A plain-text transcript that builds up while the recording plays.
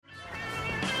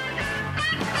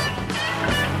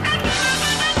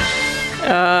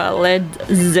Led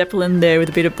Zeppelin there with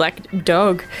a bit of Black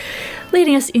Dog,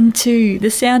 leading us into the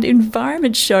Sound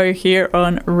Environment Show here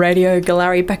on Radio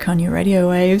Goolarri, back on your radio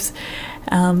waves.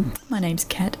 My name's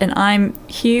Kat and I'm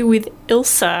here with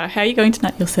Ilse. How are you going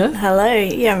tonight, Ilse? Hello,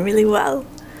 yeah, I'm really well.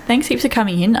 Thanks heaps for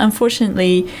coming in.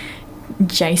 Unfortunately,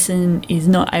 Jason is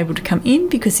not able to come in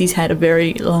because he's had a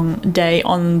very long day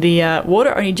on the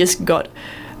water. Only just got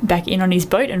back in on his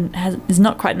boat and there's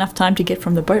not quite enough time to get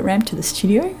from the boat ramp to the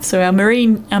studio. So our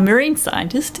marine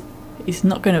scientist is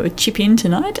not going to chip in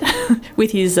tonight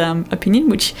with his opinion,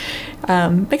 which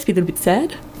makes me a little bit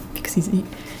sad because he's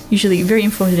usually very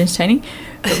informative and entertaining.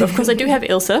 But of course, I do have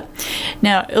Ilse.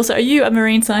 Now, Ilse, are you a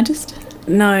marine scientist?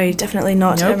 No, definitely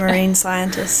not Nope. a marine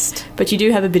scientist. But you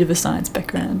do have a bit of a science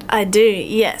background. I do,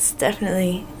 yes,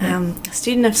 definitely. A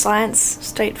student of science,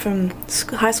 straight from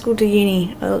high school to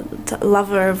uni, a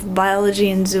lover of biology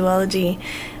and zoology.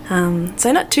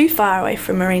 So not too far away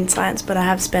from marine science, but I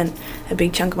have spent a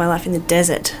big chunk of my life in the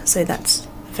desert, so that's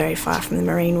very far from the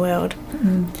marine world.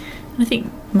 I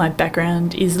think my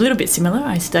background is a little bit similar.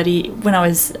 When I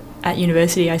was at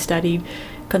university, I studied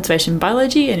conservation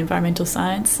biology and environmental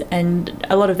science, and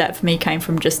a lot of that for me came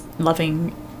from just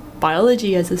loving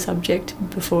biology as a subject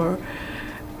before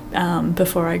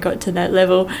I got to that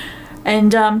level.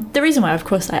 And the reason why, of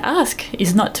course, I ask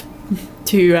is not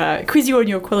to quiz you on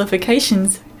your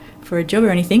qualifications for a job or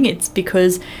anything. It's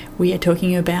because we are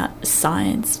talking about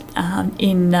science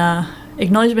in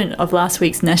acknowledgement of last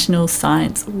week's National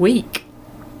Science Week.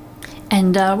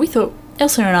 And we thought,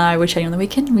 Elsa and I were chatting on the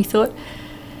weekend, and we thought,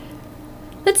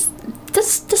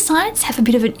 does science have a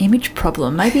bit of an image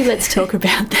problem? Maybe let's talk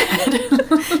about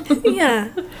that. Yeah,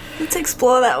 let's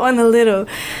explore that one a little.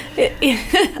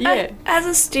 Yeah. As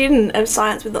a student of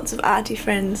science with lots of arty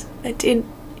friends, I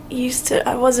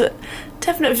was a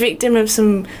definite victim of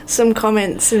some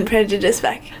comments and prejudice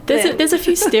back then. There's a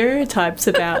few stereotypes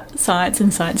about science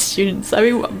and science students. I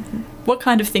mean, what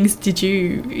kind of things did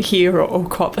you hear or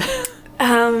cop?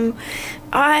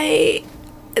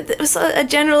 There was a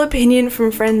general opinion from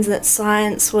friends that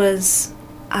science was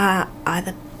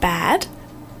either bad,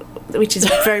 which is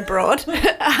very broad,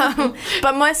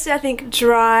 but mostly I think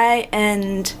dry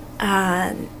and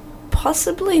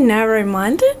possibly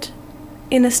narrow-minded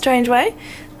in a strange way.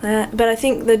 But I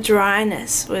think the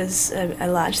dryness was a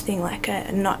large thing, like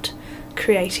a not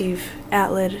creative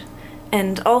outlet.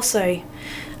 And also,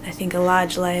 I think a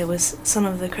large layer was some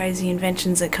of the crazy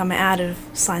inventions that come out of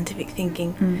scientific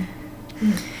thinking.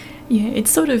 Yeah,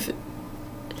 it's sort of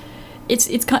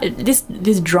it's kind of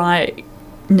this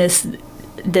dryness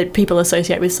that people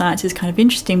associate with science is kind of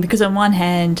interesting, because on one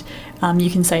hand you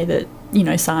can say that, you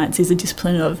know, science is a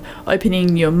discipline of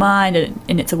opening your mind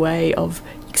and it's a way of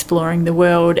exploring the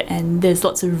world, and there's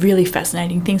lots of really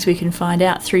fascinating things we can find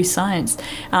out through science.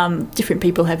 Different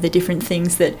people have their different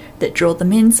things that draw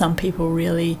them in. Some people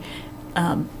really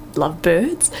love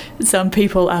birds. Some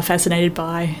people are fascinated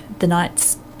by the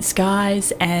night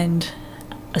skies and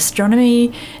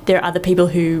astronomy. There are other people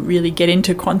who really get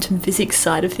into quantum physics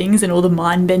side of things and all the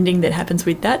mind bending that happens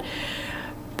with that.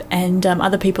 And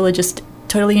other people are just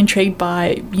totally intrigued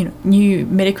by, you know, new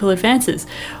medical advances.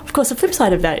 Of course, the flip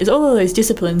side of that is all of those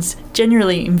disciplines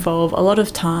generally involve a lot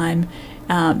of time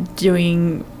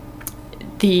doing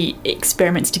the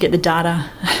experiments to get the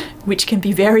data, which can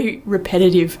be very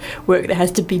repetitive work that has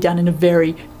to be done in a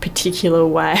very particular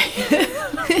way.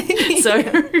 So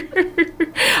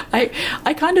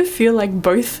I kind of feel like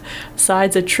both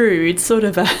sides are true. It's sort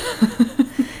of a...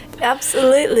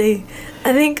 Absolutely.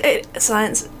 I think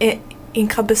science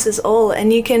encompasses all,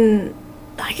 and you can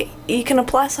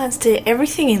apply science to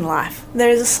everything in life. There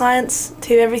is a science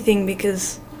to everything,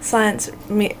 because science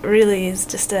really is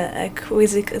just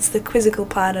it's the quizzical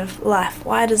part of life.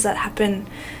 Why does that happen?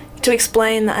 To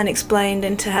explain the unexplained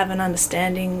and to have an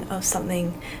understanding of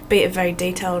something, be it very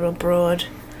detailed or broad.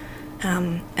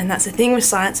 And that's the thing with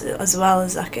science as well,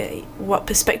 is like what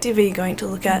perspective are you going to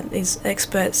look at? These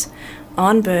experts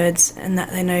on birds, and that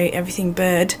they know everything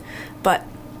bird, but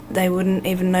they wouldn't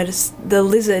even notice the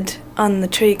lizard on the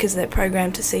tree because they're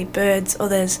programmed to see birds. Or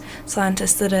there's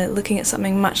scientists that are looking at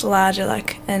something much larger,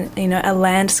 like a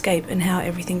landscape and how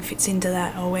everything fits into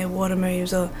that, or where water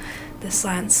moves, or the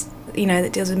science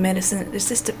that deals with medicine. It's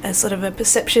just a sort of a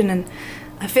perception, and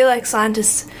I feel like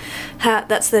scientists,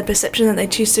 that's their perception that they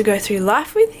choose to go through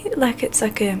life with. Like it's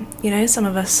like some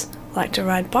of us like to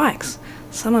ride bikes.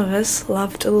 Some of us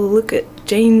love to look at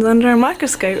genes under a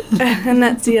microscope, and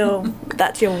that's your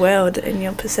world and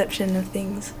your perception of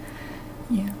things.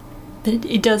 Yeah, but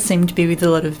it does seem to be with a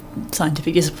lot of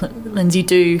scientific disciplines, you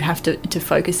do have to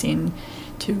focus in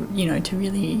to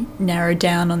really narrow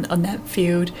down on that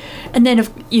field. And then,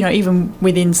 even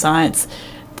within science,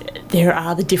 there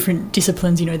are the different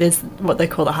disciplines. There's what they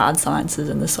call the hard sciences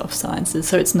and the soft sciences,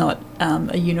 so it's not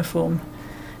a uniform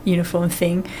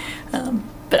thing.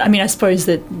 But I mean, I suppose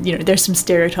that there's some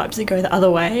stereotypes that go the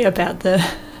other way about the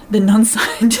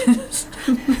non-scientists.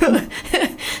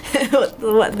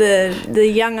 what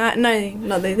the young art? No,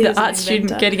 not the art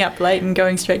student getting up late and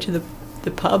going straight to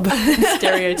the pub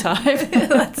stereotype.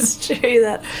 That's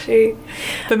true.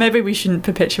 But maybe we shouldn't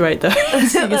perpetuate those,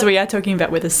 because we are talking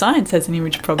about whether science has an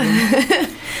image problem.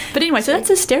 But anyway, so that's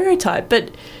a stereotype.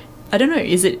 But I don't know.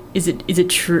 Is it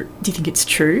true? Do you think it's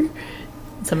true?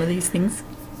 Some of these things.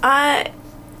 I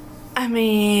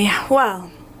mean,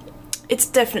 well, it's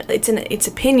definitely it's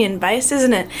opinion based,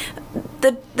 isn't it?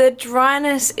 The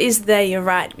dryness is there. You're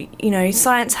right.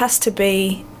 Science has to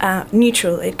be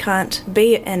neutral. It can't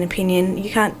be an opinion. You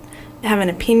can't have an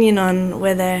opinion on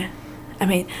whether. I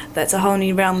mean, that's a whole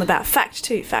new realm about fact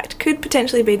too. Fact could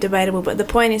potentially be debatable, but the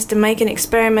point is to make an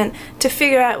experiment to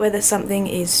figure out whether something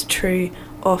is true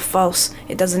or false.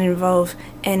 It doesn't involve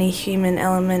any human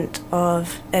element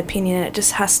of opinion. It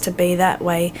just has to be that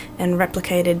way and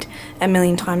replicated a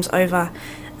million times over.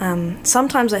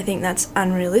 Sometimes I think that's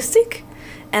unrealistic,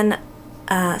 and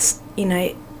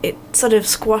it sort of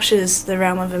squashes the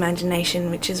realm of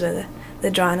imagination, which is where the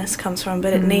dryness comes from.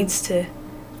 But it needs to.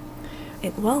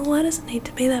 Why does it need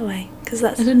to be that way? Because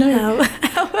that's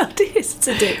how well it is. It's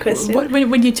a deep question.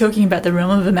 When you're talking about the realm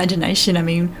of imagination, I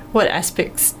mean, what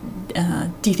aspects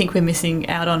do you think we're missing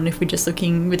out on if we're just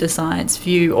looking with a science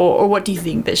view, or what do you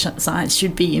think that science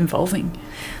should be involving?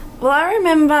 Well, I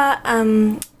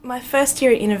remember my first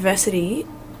year at university,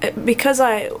 because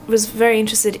I was very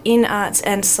interested in arts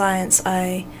and science.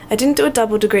 I didn't do a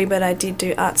double degree, but I did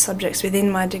do art subjects within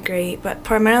my degree, but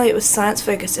primarily it was science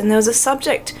focused, and there was a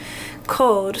subject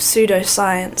called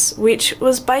pseudoscience, which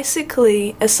was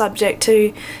basically a subject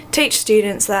to teach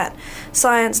students that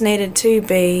science needed to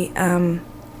be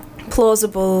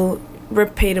plausible,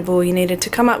 repeatable. You needed to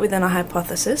come up with a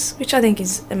hypothesis, which I think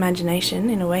is imagination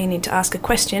in a way. You need to ask a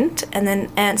question and then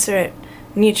answer it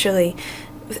neutrally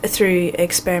through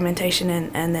experimentation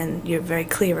and then your very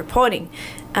clear reporting.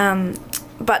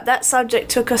 But that subject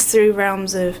took us through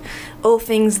realms of all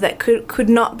things that could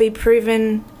not be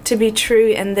proven to be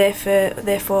true and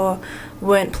therefore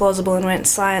weren't plausible and weren't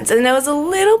science. And there was a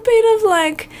little bit of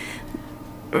like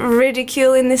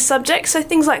ridicule in this subject, so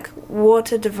things like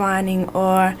water divining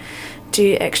or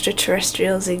do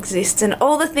extraterrestrials exist, and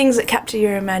all the things that capture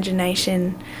your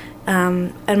imagination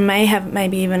and may have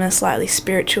maybe even a slightly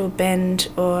spiritual bend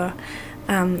or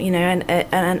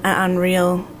an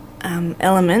unreal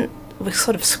element was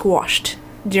sort of squashed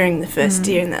during the first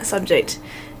year in that subject.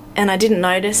 And I didn't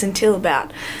notice until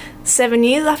about 7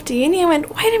 years after uni. I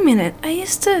went, wait a minute, I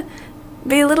used to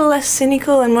be a little less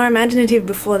cynical and more imaginative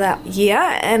before that year,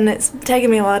 and it's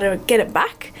taken me a while to get it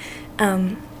back.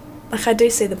 I do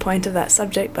see the point of that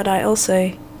subject, but I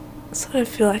also sort of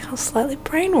feel like I was slightly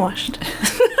brainwashed.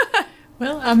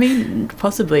 Well, I mean,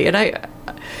 possibly. And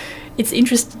it's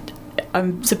interesting.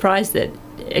 I'm surprised that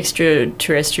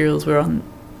extraterrestrials were on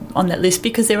that list,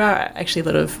 because there are actually a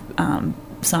lot of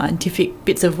scientific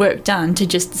bits of work done to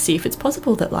just see if it's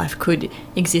possible that life could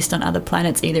exist on other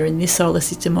planets, either in this solar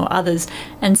system or others.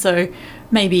 And so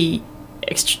maybe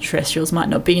extraterrestrials might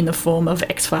not be in the form of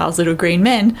X-Files little green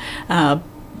men,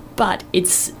 but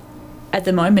it's, at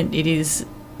the moment, it is,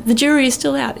 the jury is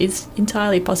still out. It's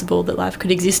entirely possible that life could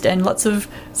exist, and lots of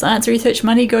science research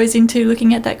money goes into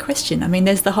looking at that question. I mean,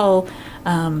 there's the whole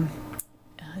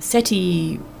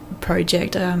SETI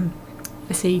project,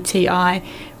 SETI,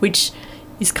 which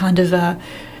is kind of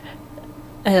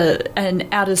an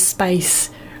outer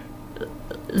space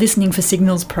listening for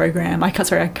signals program.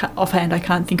 Offhand I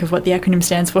can't think of what the acronym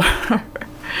stands for.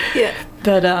 Yeah.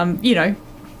 But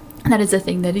that is a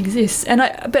thing that exists. And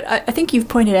I think you've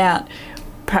pointed out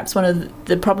perhaps one of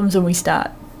the problems when we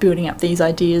start building up these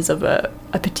ideas of a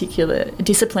particular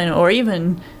discipline, or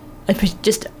even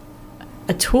just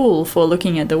a tool for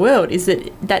looking at the world, is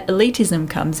that elitism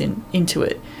comes into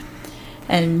it.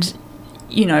 And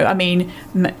I mean,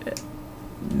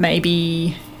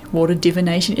 maybe water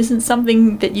divination isn't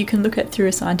something that you can look at through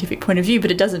a scientific point of view,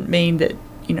 but it doesn't mean that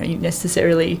you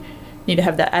necessarily need to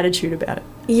have that attitude about it.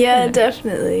 Yeah,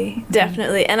 definitely.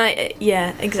 And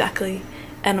exactly.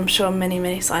 And I'm sure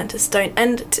many scientists don't.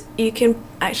 And you can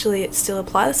actually still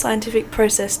apply the scientific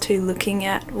process to looking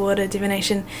at water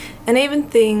divination, and even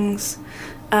things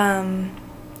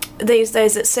these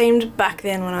days that seemed back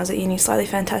then when I was at uni slightly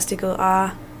fantastical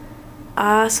are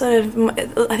sort of,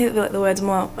 I think the word's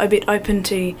more a bit open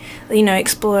to,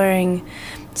 exploring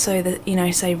So that, you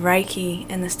know, say Reiki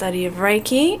and the study of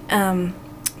Reiki,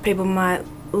 people might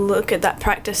look at that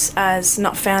practice as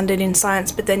not founded in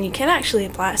science, but then you can actually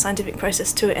apply a scientific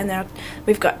process to it, and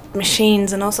we've got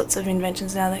machines and all sorts of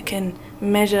inventions now that can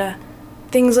measure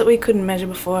things that we couldn't measure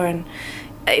before, and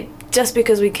just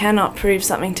because we cannot prove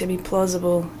something to be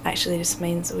plausible actually just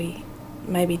means we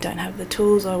maybe don't have the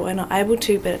tools or we're not able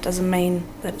to, but it doesn't mean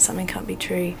that something can't be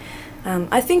true.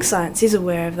 I think science is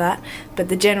aware of that, but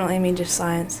the general image of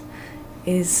science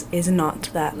is not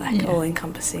that, like,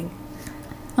 all-encompassing.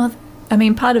 Well, I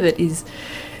mean, part of it is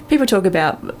people talk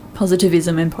about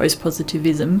positivism and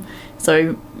post-positivism.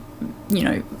 So, you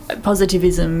know,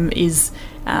 positivism is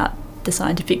the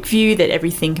scientific view that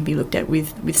everything can be looked at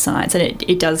with science, and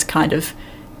it does kind of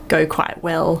go quite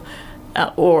well,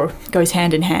 or goes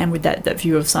hand in hand with that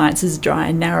view of science as dry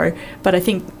and narrow. But I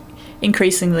think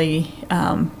increasingly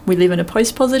we live in a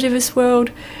post-positivist world,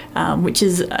 which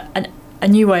is a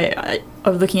new way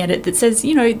of looking at it that says,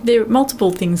 you know, there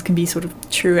multiple things can be sort of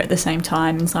true at the same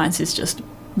time, and science is just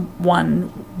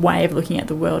one way of looking at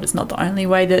the world. It's not the only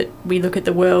way that we look at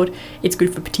the world. It's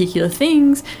good for particular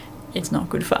things. It's not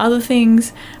good for other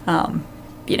things.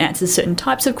 It answers certain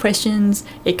types of questions.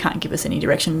 It can't give us any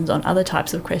directions on other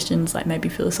types of questions, like maybe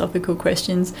philosophical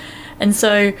questions. And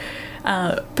so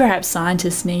perhaps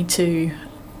scientists need to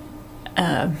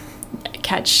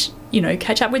catch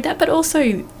up with that, but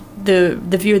also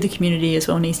the view of the community as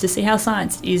well needs to see how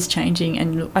science is changing.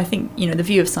 And I think, you know, the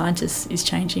view of scientists is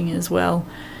changing as well.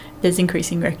 There's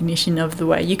increasing recognition of the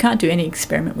way you can't do any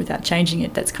experiment without changing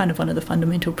it. That's kind of one of the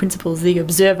fundamental principles. The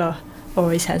observer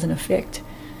always has an effect.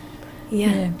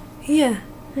 Yeah.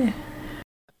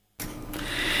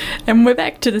 And we're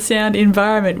back to the sound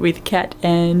environment with Kat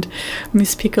and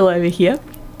Miss Pickle over here.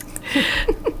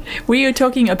 We are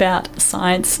talking about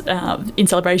science in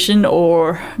celebration,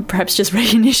 or perhaps just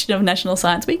recognition of National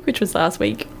Science Week, which was last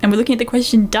week. And we're looking at the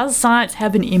question, does science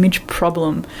have an image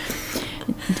problem?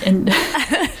 And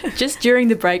just during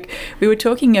the break, we were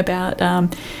talking about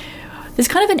there's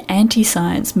kind of an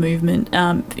anti-science movement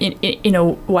in a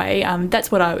way. That's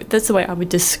the way I would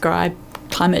describe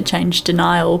climate change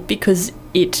denial, because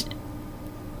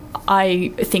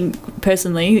I think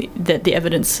personally that the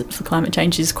evidence for climate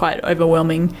change is quite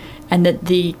overwhelming, and that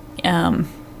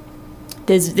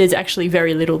there's actually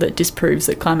very little that disproves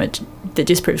climate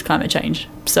change.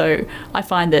 So I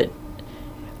find that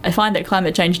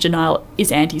climate change denial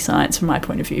is anti-science from my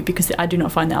point of view, because I do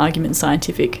not find the argument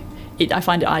scientific. I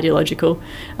find it ideological.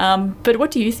 But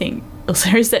what do you think, Ilse?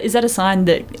 Is that a sign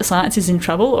that science is in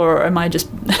trouble, or am I just...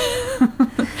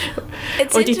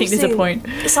 It's or do you think there's a point?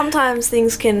 Sometimes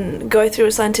things can go through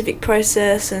a scientific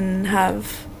process and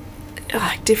have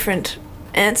different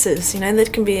answers. You know, there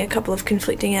can be a couple of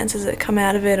conflicting answers that come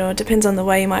out of it, or it depends on the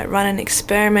way you might run an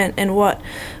experiment, and what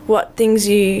things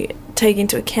you take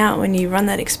into account when you run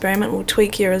that experiment will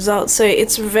tweak your results. So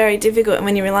it's very difficult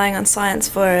when you're relying on science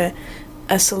for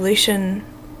a solution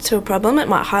to a problem. It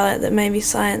might highlight that maybe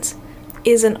science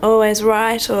isn't always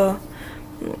right, or,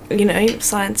 you know,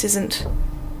 science isn't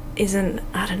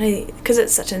I don't know, because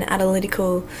it's such an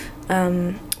analytical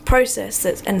process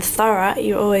and thorough.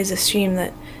 You always assume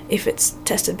that if it's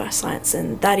tested by science,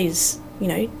 then that is, you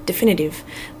know, definitive.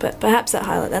 But perhaps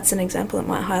that's an example that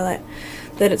might highlight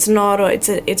that it's not, or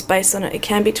it's based on it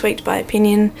can be tweaked by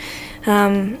opinion.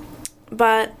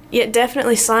 But yeah,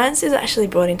 definitely science is actually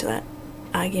brought into that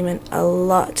argument a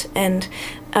lot, and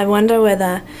I wonder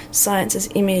whether science's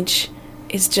image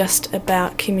is just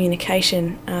about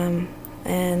communication,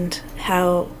 and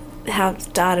how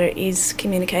data is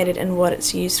communicated and what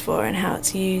it's used for and how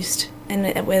it's used,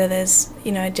 and whether there's,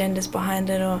 you know, agendas behind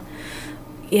it, or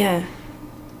yeah.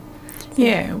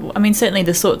 I mean, certainly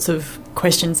the sorts of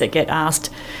questions that get asked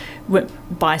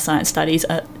by science studies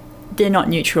they're not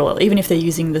neutral, even if they're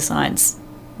using the science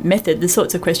method. The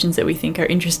sorts of questions that we think are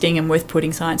interesting and worth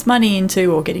putting science money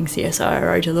into, or getting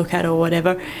CSIRO to look at, or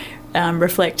whatever,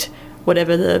 reflect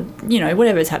whatever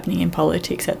is happening in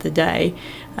politics at the day,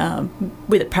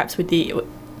 with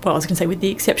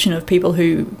the exception of people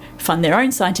who fund their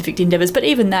own scientific endeavours, but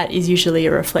even that is usually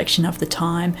a reflection of the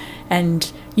time,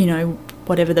 and, you know,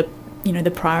 whatever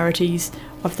the priorities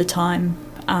of the time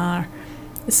are.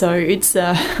 So it's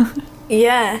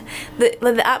yeah,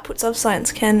 the outputs of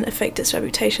science can affect its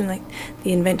reputation, like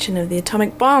the invention of the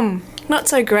atomic bomb. Not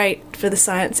so great for the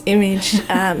science image.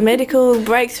 Medical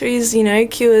breakthroughs, you know,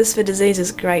 cures for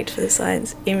diseases, great for the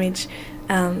science image.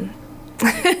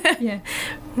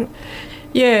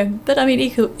 Yeah, but I mean,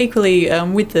 equally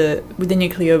with the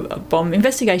nuclear bomb,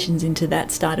 investigations into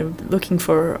that started looking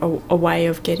for a way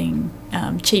of getting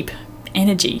cheap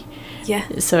energy, Yeah.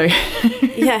 So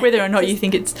Yeah. whether or not you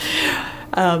think it's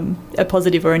a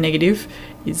positive or a negative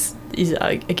is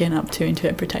again up to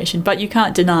interpretation. But you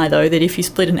can't deny, though, that if you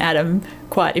split an atom,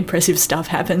 quite impressive stuff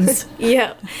happens.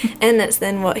 Yeah, and that's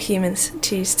then what humans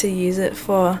choose to use it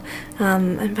for,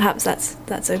 and perhaps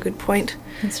that's a good point.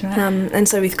 That's right. And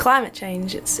so with climate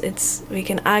change, it's we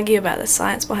can argue about the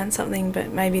science behind something,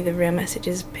 but maybe the real message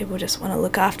is people just want to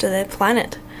look after their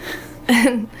planet.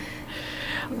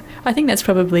 I think that's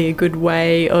probably a good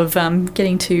way of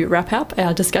getting to wrap up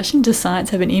our discussion. Does science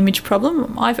have an image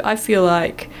problem? I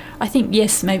think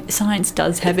yes, maybe science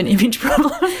does have an image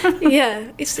problem. Yeah,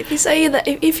 if you say that,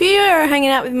 if you are hanging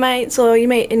out with mates or you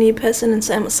meet a new person and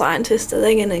say I'm a scientist, are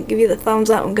they going to give you the thumbs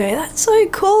up and go, that's so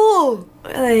cool?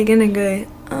 Or are they going to go,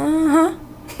 uh-huh?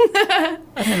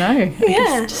 I don't know.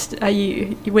 Yeah. Just are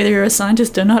you, whether you're a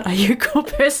scientist or not, are you a cool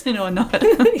person or not?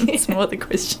 It's more the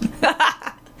question.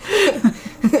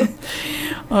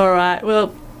 All right.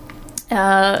 Well,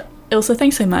 Ilse,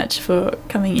 thanks so much for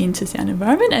coming into Sound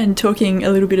Environment and talking a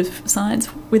little bit of science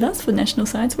with us for National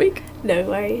Science Week. No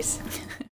worries.